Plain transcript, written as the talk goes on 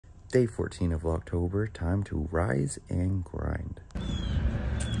Day 14 of Locktober, time to rise and grind.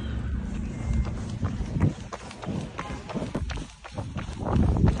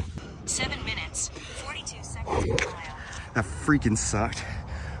 That freaking sucked.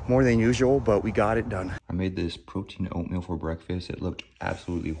 More than usual, but we got it done. I made this protein oatmeal for breakfast. It looked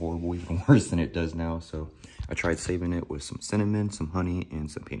absolutely horrible, even worse than it does now. So I tried saving it with some cinnamon, some honey,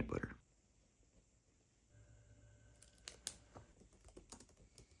 and some peanut butter.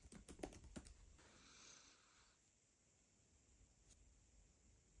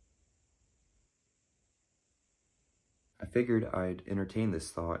 I figured I'd entertain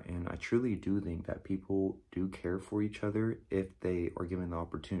this thought, and I truly do think that people do care for each other if they are given the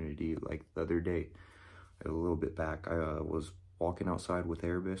opportunity. Like the other day, a little bit back, I was walking outside with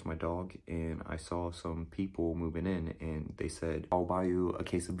Erebus, my dog, and I saw some people moving in, and they said, "I'll buy you a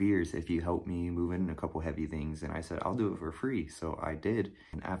case of beers if you help me move in a couple heavy things." And I said, "I'll do it for free." So I did.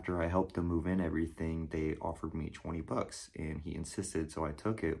 And after I helped them move in everything, they offered me 20 bucks, and he insisted, so I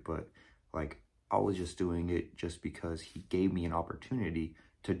took it. But like, I was just doing it just because he gave me an opportunity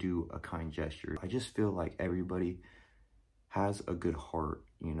to do a kind gesture. I just feel like everybody has a good heart,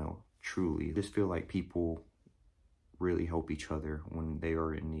 you know, truly. I just feel like people really help each other when they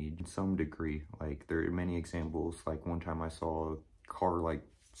are in need in some degree. Like, there are many examples. Like, one time I saw a car like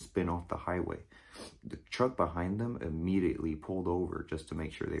spin off the highway. The truck behind them immediately pulled over just to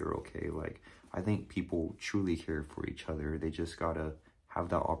make sure they were okay. Like, I think people truly care for each other. They just gotta have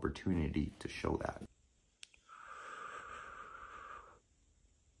that opportunity to show that.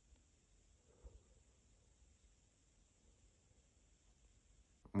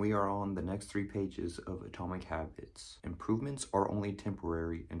 We are on the next 3 pages of Atomic Habits. Improvements are only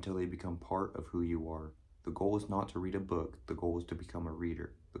temporary until they become part of who you are. The goal is not to read a book, the goal is to become a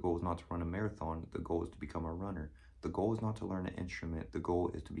reader. The goal is not to run a marathon, the goal is to become a runner. The goal is not to learn an instrument, the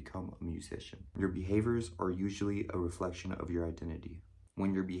goal is to become a musician. Your behaviors are usually a reflection of your identity.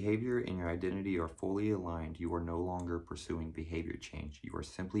 When your behavior and your identity are fully aligned, you are no longer pursuing behavior change. You are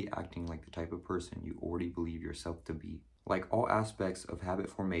simply acting like the type of person you already believe yourself to be. Like all aspects of habit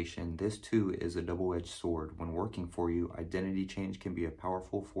formation, this too is a double-edged sword. When working for you, identity change can be a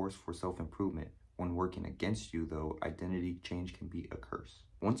powerful force for self-improvement. When working against you, though, identity change can be a curse.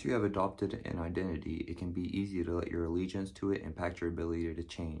 Once you have adopted an identity, it can be easy to let your allegiance to it impact your ability to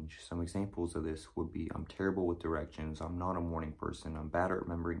change. Some examples of this would be, I'm terrible with directions, I'm not a morning person, I'm bad at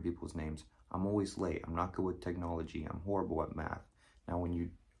remembering people's names, I'm always late, I'm not good with technology, I'm horrible at math. Now, when you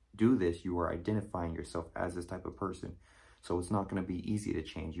do this, you are identifying yourself as this type of person. So it's not going to be easy to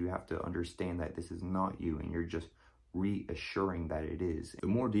change. You have to understand that this is not you, and you're just reassuring that it is. The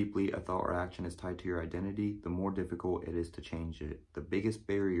more deeply a thought or action is tied to your identity, the more difficult it is to change it. The biggest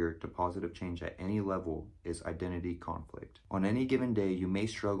barrier to positive change at any level is identity conflict. On any given day, you may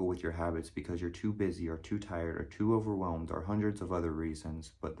struggle with your habits because you're too busy or too tired or too overwhelmed or hundreds of other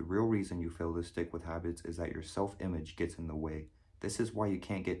reasons, but the real reason you fail to stick with habits is that your self-image gets in the way. This is why you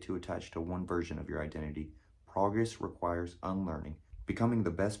can't get too attached to one version of your identity. Progress requires unlearning. Becoming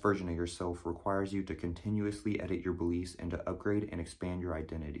the best version of yourself requires you to continuously edit your beliefs and to upgrade and expand your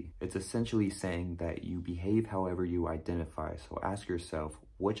identity. It's essentially saying that you behave however you identify. So ask yourself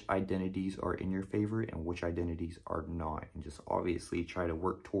which identities are in your favor and which identities are not. And just obviously try to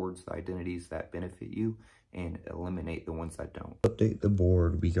work towards the identities that benefit you and eliminate the ones that don't. Update the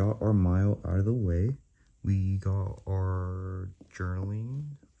board. We got our mile out of the way. We got our journaling,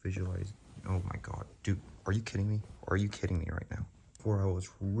 visualize. Oh my God, dude, are you kidding me? Are you kidding me right now? Before I was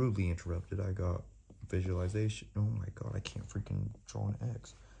rudely interrupted, I got visualization. Oh my God, I can't freaking draw an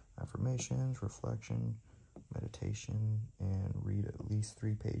X. Affirmations, reflection, meditation, and read at least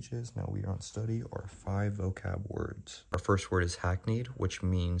 3 pages. Now we are on study our 5 vocab words. Our first word is hackneyed, which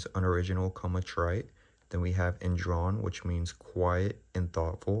means unoriginal, trite. Then we have indrawn, which means quiet and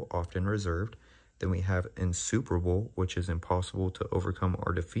thoughtful, often reserved. Then we have insuperable, which is impossible to overcome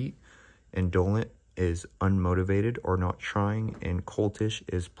or defeat. Indolent is unmotivated or not trying, and coltish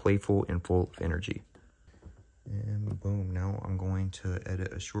is playful and full of energy. And boom, now I'm going to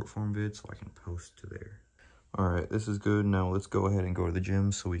edit a short form vid so I can post to there. Alright, this is good. Now let's go ahead and go to the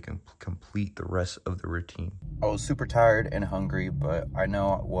gym so we can complete the rest of the routine. I was super tired and hungry, but I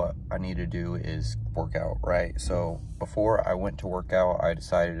know what I need to do is work out, right? So before I went to work out, I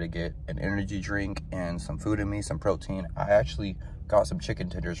decided to get an energy drink and some food in me, some protein. I actually got some chicken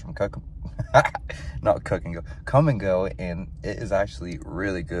tenders from Come and Go, and it is actually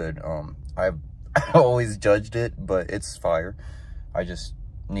really good. I've always judged it, but it's fire. I just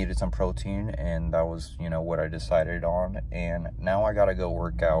needed some protein, and that was, you know, what I decided on. And now I gotta go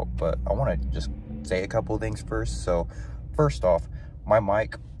work out, but I want to just say a couple of things first. So first off, my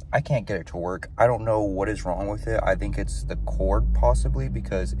mic, I can't get it to work. I don't know what is wrong with it. I think it's the cord possibly,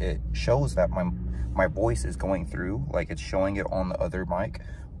 because it shows that my voice is going through, like it's showing it on the other mic.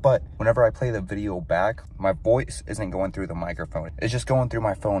 But whenever I play the video back, my voice isn't going through the microphone. It's just going through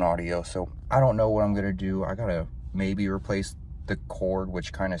my phone audio. So I don't know what I'm gonna do. I gotta maybe replace the cord,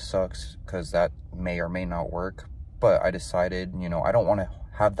 which kind of sucks because that may or may not work. But I decided, you know, I don't want to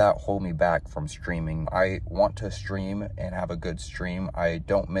have that hold me back from streaming. I want to stream and have a good stream. I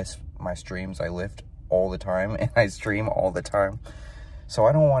don't miss my streams. I lift all the time and I stream all the time. So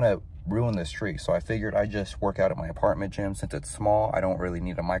I don't want to ruin the streak. So I figured I'd just work out at my apartment gym. Since it's small, I don't really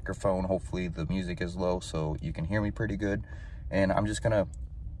need a microphone. Hopefully the music is low so you can hear me pretty good. And I'm just gonna,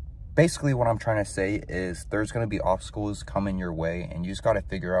 basically what I'm trying to say is there's gonna be obstacles coming your way and you just gotta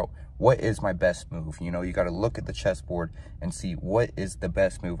figure out what is my best move. You know, you got to look at the chessboard and see what is the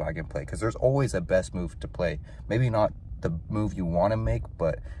best move I can play, because there's always a best move to play. Maybe not the move you want to make,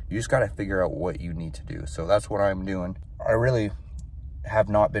 but you just got to figure out what you need to do. So that's what I'm doing. I really have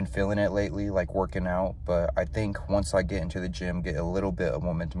not been feeling it lately, like working out, but I think once I get into the gym, get a little bit of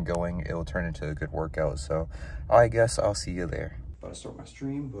momentum going, it will turn into a good workout. So I guess I'll see you there. About to start my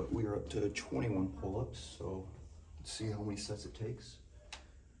stream, but we are up to 21 pull-ups, so let's see how many sets it takes.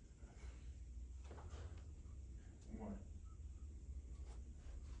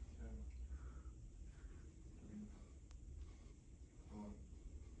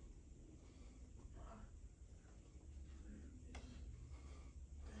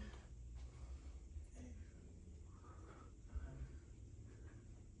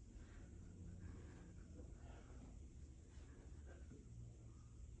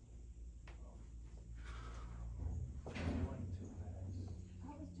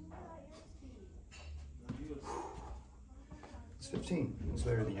 It's 15. It's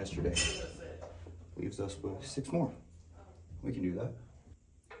better than yesterday. Leaves us with 6 more. We can do that.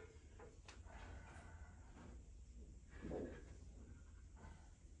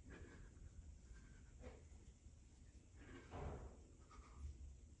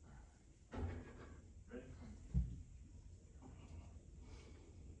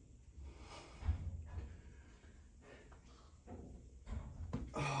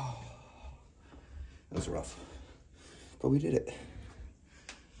 Oh, that was rough. But we did it.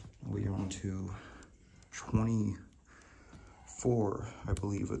 We are on to 24, I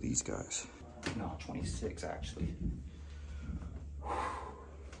believe, of these guys. No, 26 actually.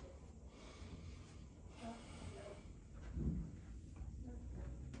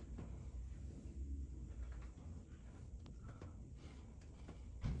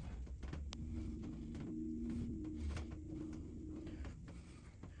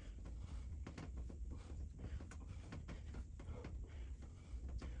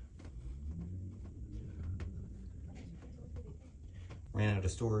 Ran out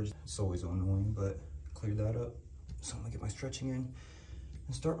of storage. It's always annoying, but cleared that up. So I'm gonna get my stretching in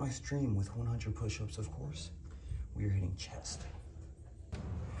and start my stream with 100 push-ups, of course. We are hitting chest.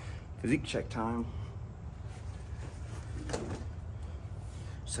 Physique check time.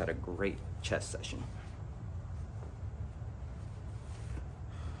 Just had a great chest session.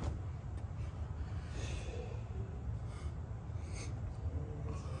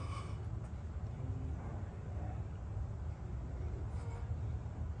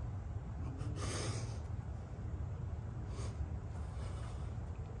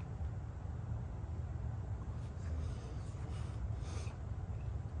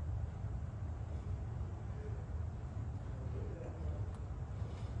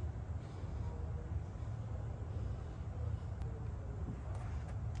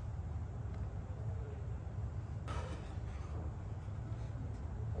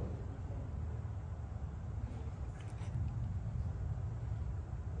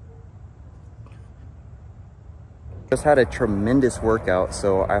 Just had a tremendous workout,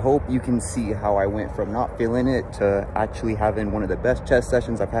 so I hope you can see how I went from not feeling it to actually having one of the best chest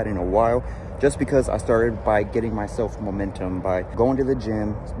sessions I've had in a while, just because I started by getting myself momentum by going to the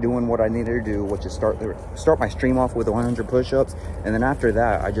gym, doing what I needed to do, which is start my stream off with 100 push-ups, and then after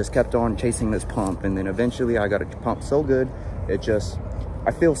that I just kept on chasing this pump, and then eventually I got a pump so good I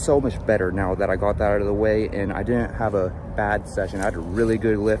feel so much better now that I got that out of the way and I didn't have a bad session. I had a really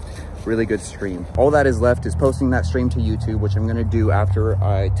good lift, really good stream. All that is left is posting that stream to YouTube, which I'm gonna do after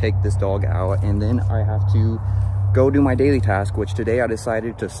I take this dog out, and then I have to go do my daily task, which today I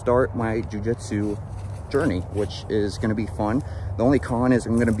decided to start my jiu-jitsu journey, which is gonna be fun. The only con is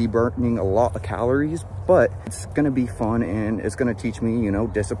I'm gonna be burning a lot of calories, but it's gonna be fun and it's gonna teach me, you know,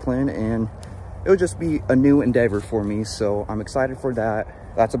 discipline, and it'll just be a new endeavor for me, so I'm excited for that.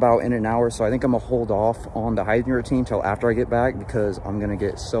 That's about in an hour, so I think I'm gonna hold off on the hiking routine till after I get back because I'm gonna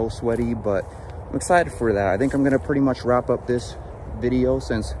get so sweaty, but I'm excited for that. I think I'm gonna pretty much wrap up this video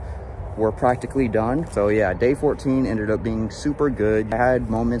since we're practically done. So yeah, day 14 ended up being super good. I had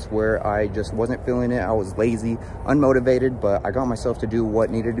moments where I just wasn't feeling it. I was lazy, unmotivated, but I got myself to do what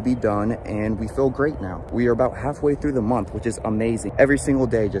needed to be done, and we feel great now. We are about halfway through the month, which is amazing. Every single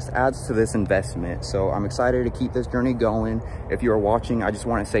day just adds to this investment. So I'm excited to keep this journey going. If you are watching, I just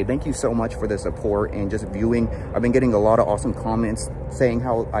want to say thank you so much for the support and just viewing. I've been getting a lot of awesome comments saying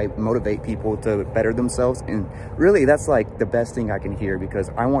how I motivate people to better themselves, and really that's like the best thing I can hear, because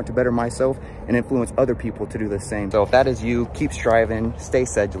I want to better myself and influence other people to do the same. So if that is you, keep striving, stay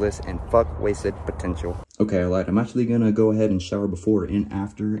sedulous, and fuck wasted potential. Okay, I lied. I'm actually gonna go ahead and shower before and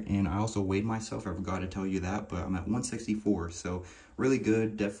after, and I also weighed myself. I forgot to tell you that, but I'm at 164, so really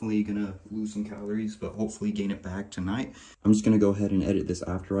good. Definitely gonna lose some calories, but hopefully gain it back tonight. I'm just gonna go ahead and edit this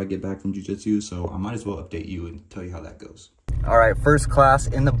after I get back from jiu-jitsu, so I might as well update you and tell you how that goes. All right, first class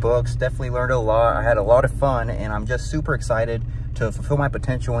in the books. Definitely learned a lot. I had a lot of fun, and I'm just super excited to fulfill my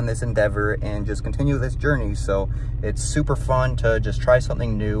potential in this endeavor and just continue this journey. So it's super fun to just try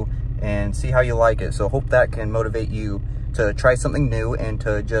something new and see how you like it. So hope that can motivate you to try something new and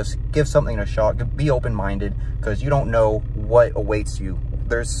to just give something a shot. Be open-minded, because you don't know what awaits you.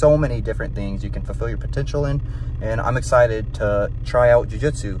 There's so many different things you can fulfill your potential in, and I'm excited to try out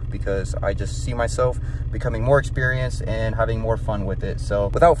jiu-jitsu because I just see myself becoming more experienced and having more fun with it. So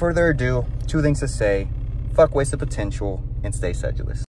without further ado, 2 things to say: fuck wasted potential and stay sedulous.